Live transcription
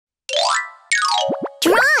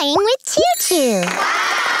flying with ChuChu.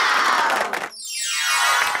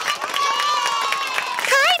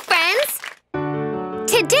 Hi, friends!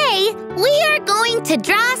 Today, we are going to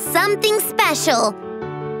draw something special.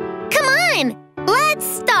 Come on, let's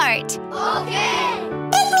start. Okay!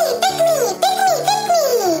 Pick me, pick me, pick me, pick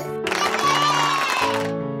me!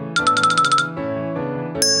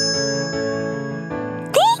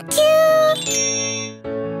 Thank you!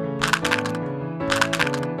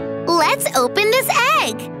 Let's open this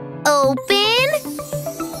egg. Open,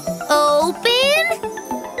 open,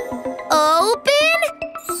 open.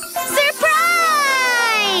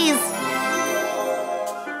 Surprise!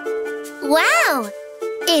 Wow,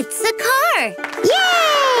 it's a car.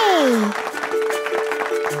 Yay!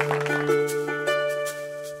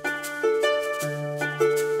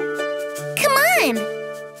 Come on,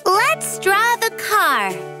 let's draw the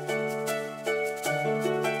car.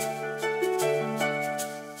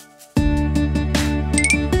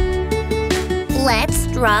 Let's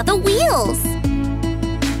draw the wheels.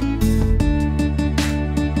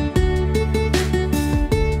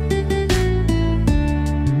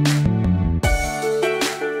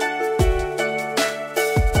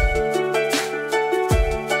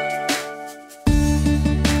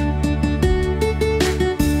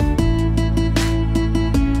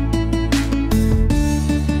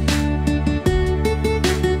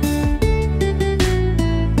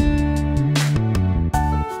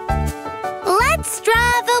 Let's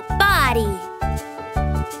draw the body.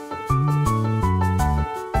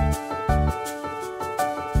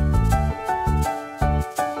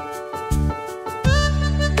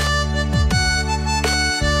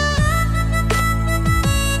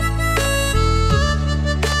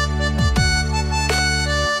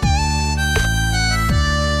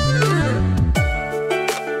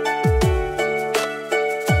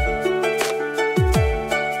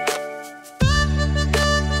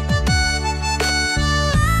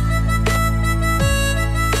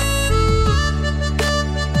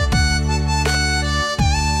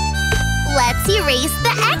 Let's erase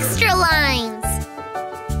the extra lines.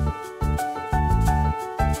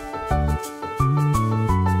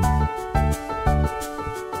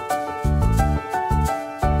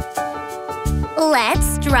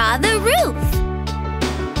 Let's draw the roof.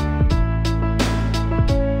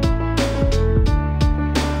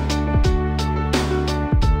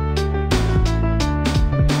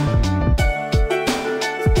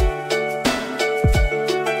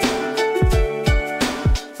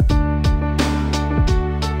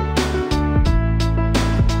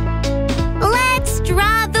 Let's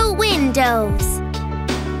draw the windows.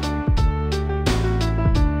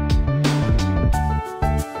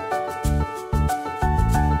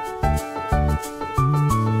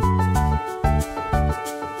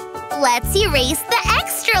 Let's erase the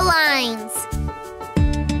extra lines.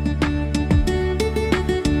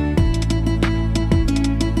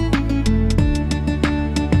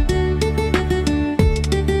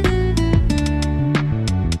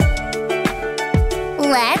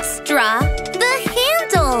 Let's draw the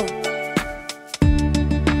handle.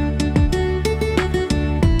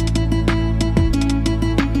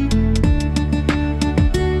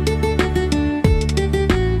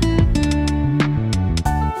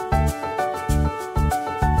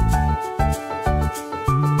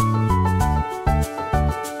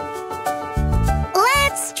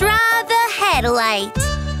 Let's draw the headlight.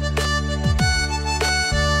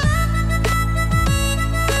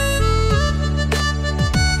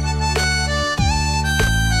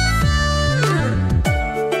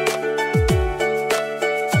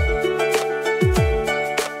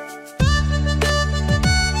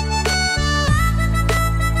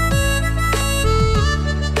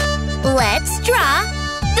 Let's draw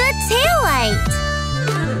the taillight.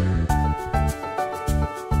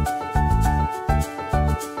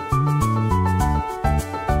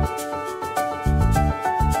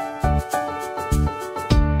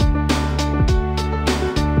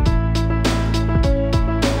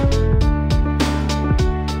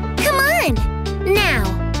 Come on! Now,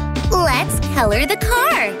 let's color the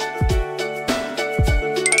car.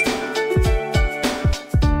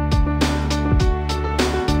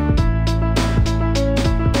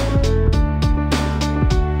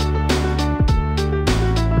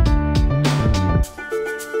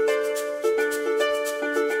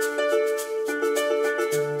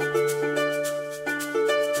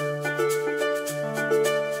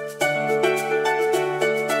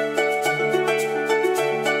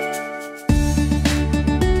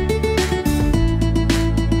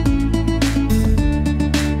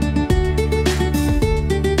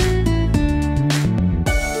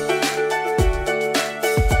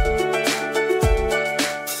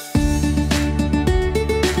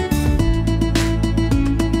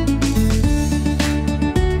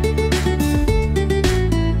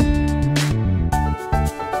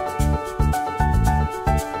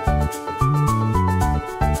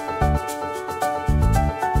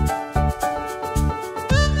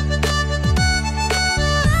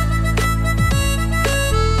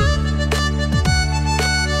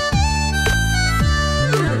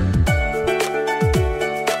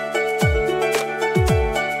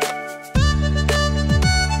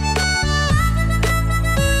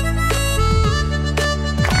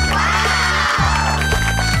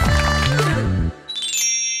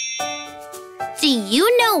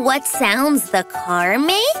 what sounds the car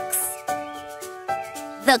makes?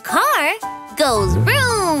 The car goes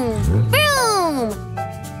vroom, vroom.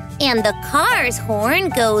 And the car's horn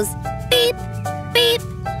goes beep, beep,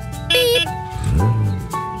 beep.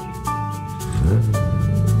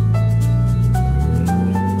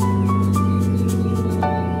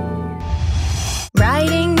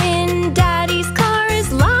 Riding in Daddy's car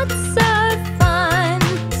is lots of fun.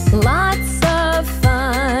 Lots of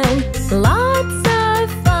fun. Lots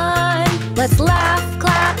of fun. Let's laugh,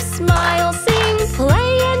 clap, smile, sing,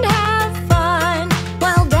 play, and have fun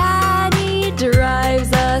while Daddy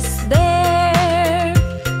drives us there.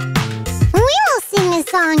 We will sing a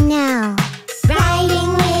song now.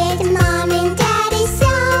 Riding with Mom and Dad is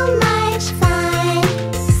so much fun.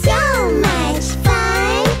 So much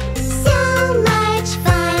fun. So much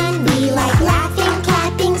fun. We like laughing,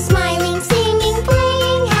 clapping, smiling, singing,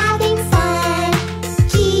 playing, having fun.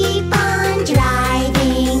 Keep on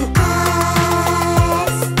driving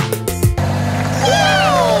us. Yay!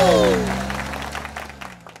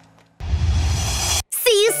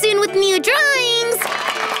 See you soon with new drawings.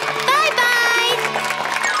 Bye-bye.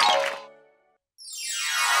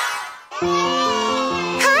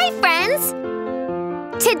 Hi, friends.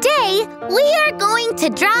 Today, we are going to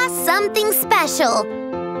draw something special.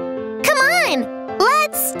 Come on,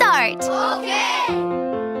 let's start. Okay.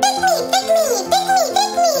 Pick me, pick me, pick me,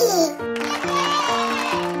 pick me.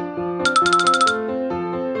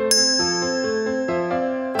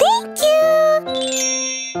 Thank you.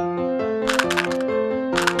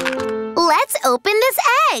 Let's open this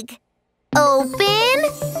egg. Open.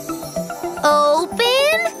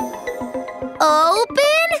 Open.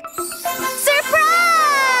 Open.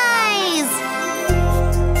 Surprise!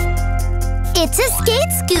 It's a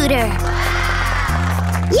skate scooter.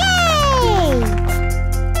 Yay!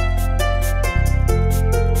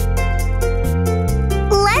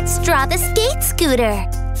 Let's draw the skate scooter.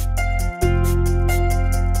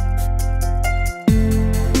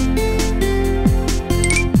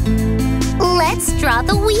 Let's draw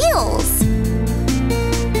the wheels.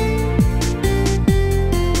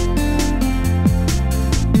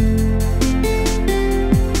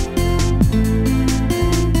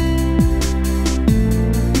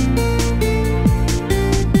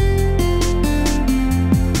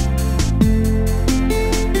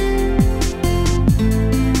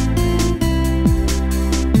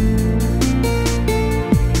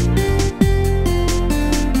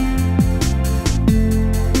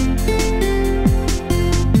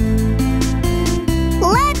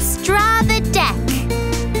 Let's draw the deck.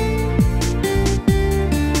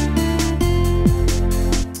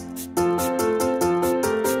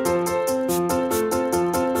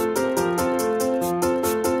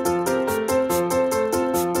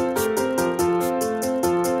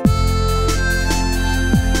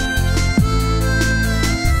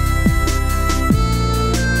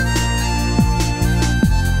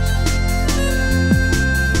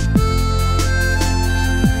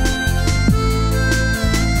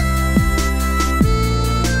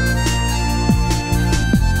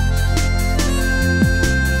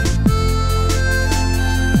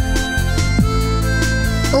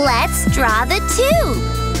 Let's draw the tube.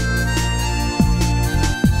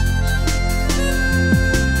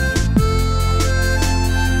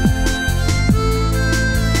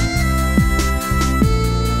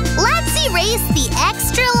 Let's erase the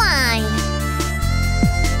extra line.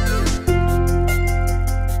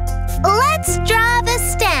 Let's draw the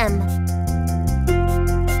stem.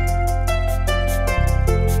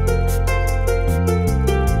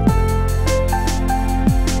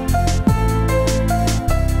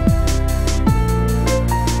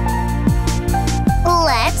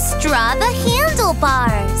 Let's draw the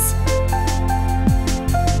handlebars.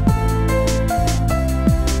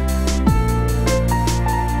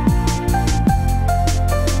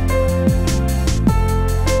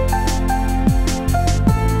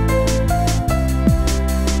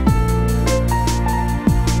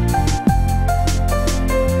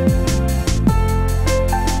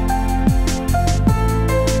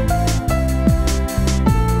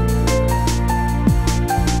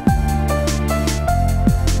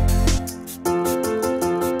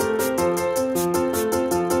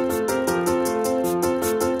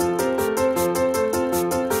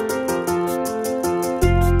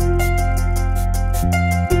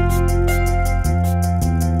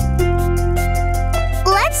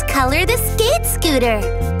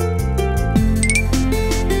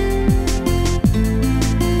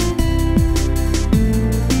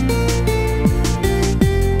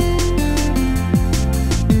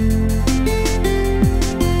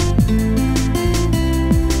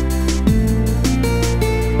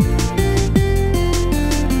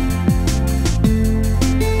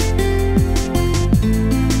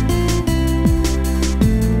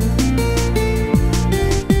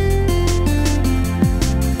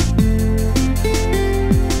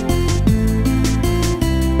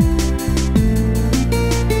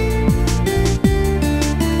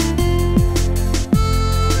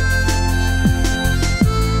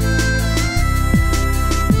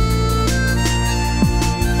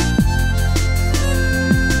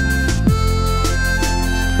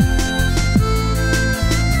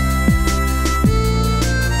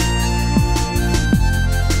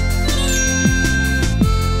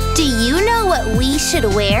 should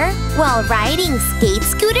wear while riding skate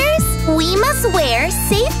scooters? We must wear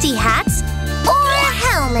safety hats or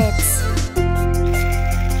helmets.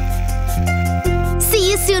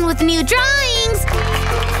 See you soon with new drawings.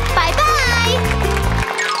 Bye-bye!